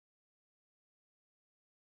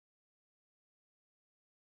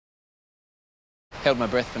Held my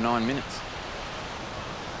breath for 9 minutes.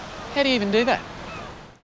 How do you even do that?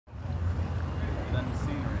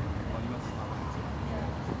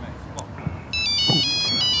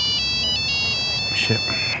 Shit.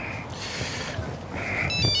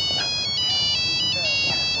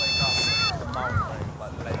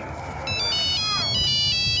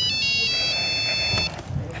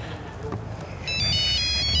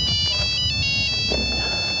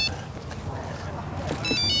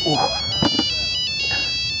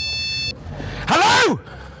 Hello?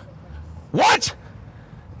 What?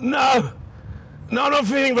 No. No, I'm not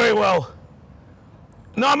feeling very well.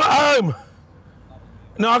 No, I'm at home.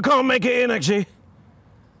 No, I can't make it in, actually.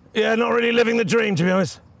 Yeah, not really living the dream, to be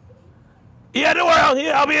honest. Yeah, don't worry,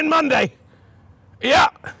 I'll be in Monday. Yeah.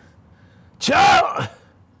 Ciao.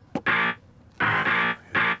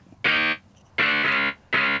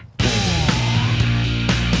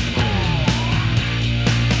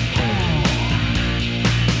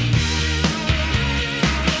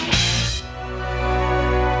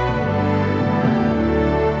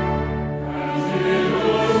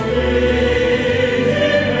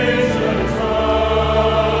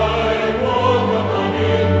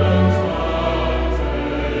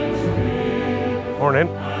 Morning.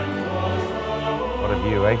 What a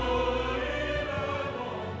view, eh?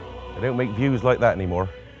 They don't make views like that anymore.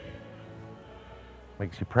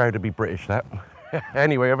 Makes you proud to be British, that.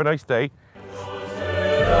 Anyway, have a nice day. You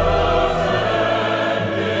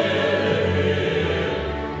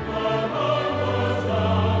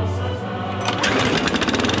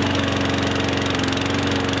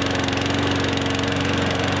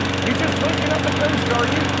just waking up the coast, are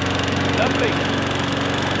you? Lovely.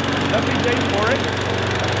 Lovely day for it.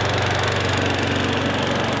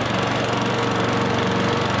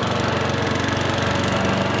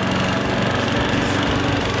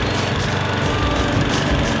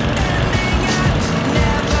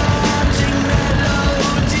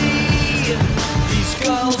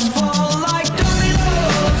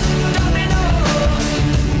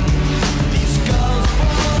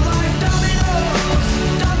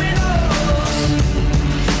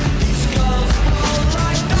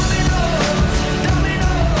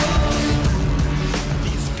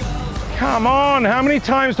 Come on, how many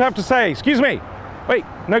times do I have to say? Excuse me. Wait,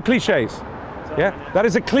 no cliches. Yeah, that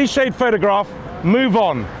is a cliched photograph. Move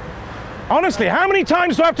on. Honestly, how many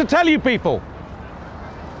times do I have to tell you people?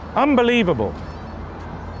 Unbelievable.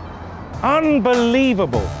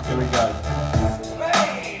 Unbelievable. Here we go.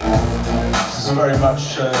 This is very much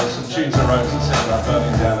some tunes I wrote and said about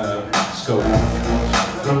burning down a school.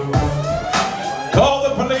 Call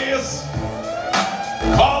the police!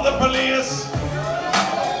 Call the police!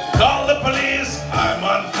 Call the police! I'm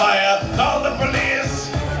on fire! Call the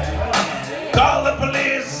police! Call the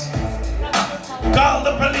police! Call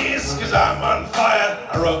the police! Cause I'm on fire!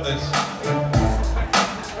 I wrote this.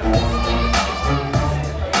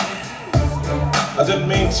 I didn't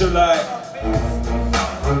mean to like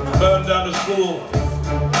burn down the school,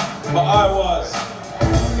 but I was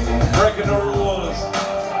breaking the rules.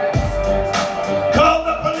 Call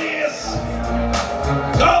the police!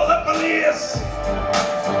 Call the police!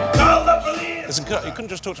 Call the police! Listen, you couldn't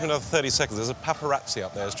just talk to me another 30 seconds. There's a paparazzi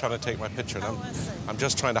up there who's trying to take my picture, and I'm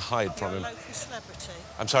just trying to hide from him. You're a local celebrity.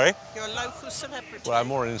 I'm sorry? You're a local celebrity. Well, I'm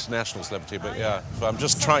more an international celebrity, but yeah. So I'm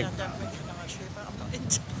just trying. I don't recognise you, but I'm not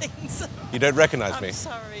into things. You don't recognise me? I'm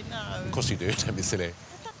sorry, no. Of course you do, don't be silly.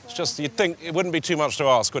 It's just, you'd think it wouldn't be too much to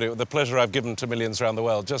ask, would it? With the pleasure I've given to millions around the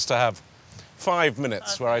world, just to have 5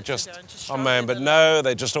 minutes where I just, on my own, but no,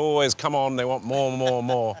 they just always come on, they want more, more,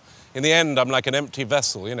 more. In the end, I'm like an empty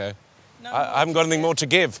vessel, you know. No I haven't got anything more to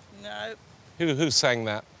give. No. Who sang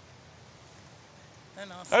that?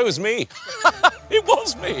 Oh, it was me. It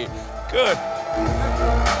was me. Good.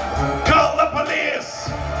 Call the police!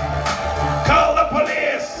 Call the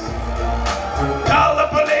police! Call the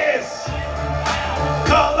police!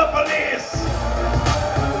 Call the police!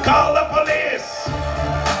 Call the police!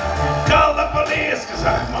 Call the police! Cause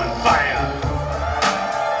I'm on fire!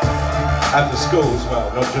 At the school as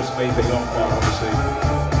well, not just me being on fire, obviously.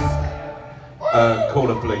 Call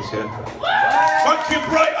the police, yeah? Thank you,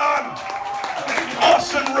 Brighton!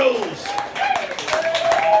 Awesome rules!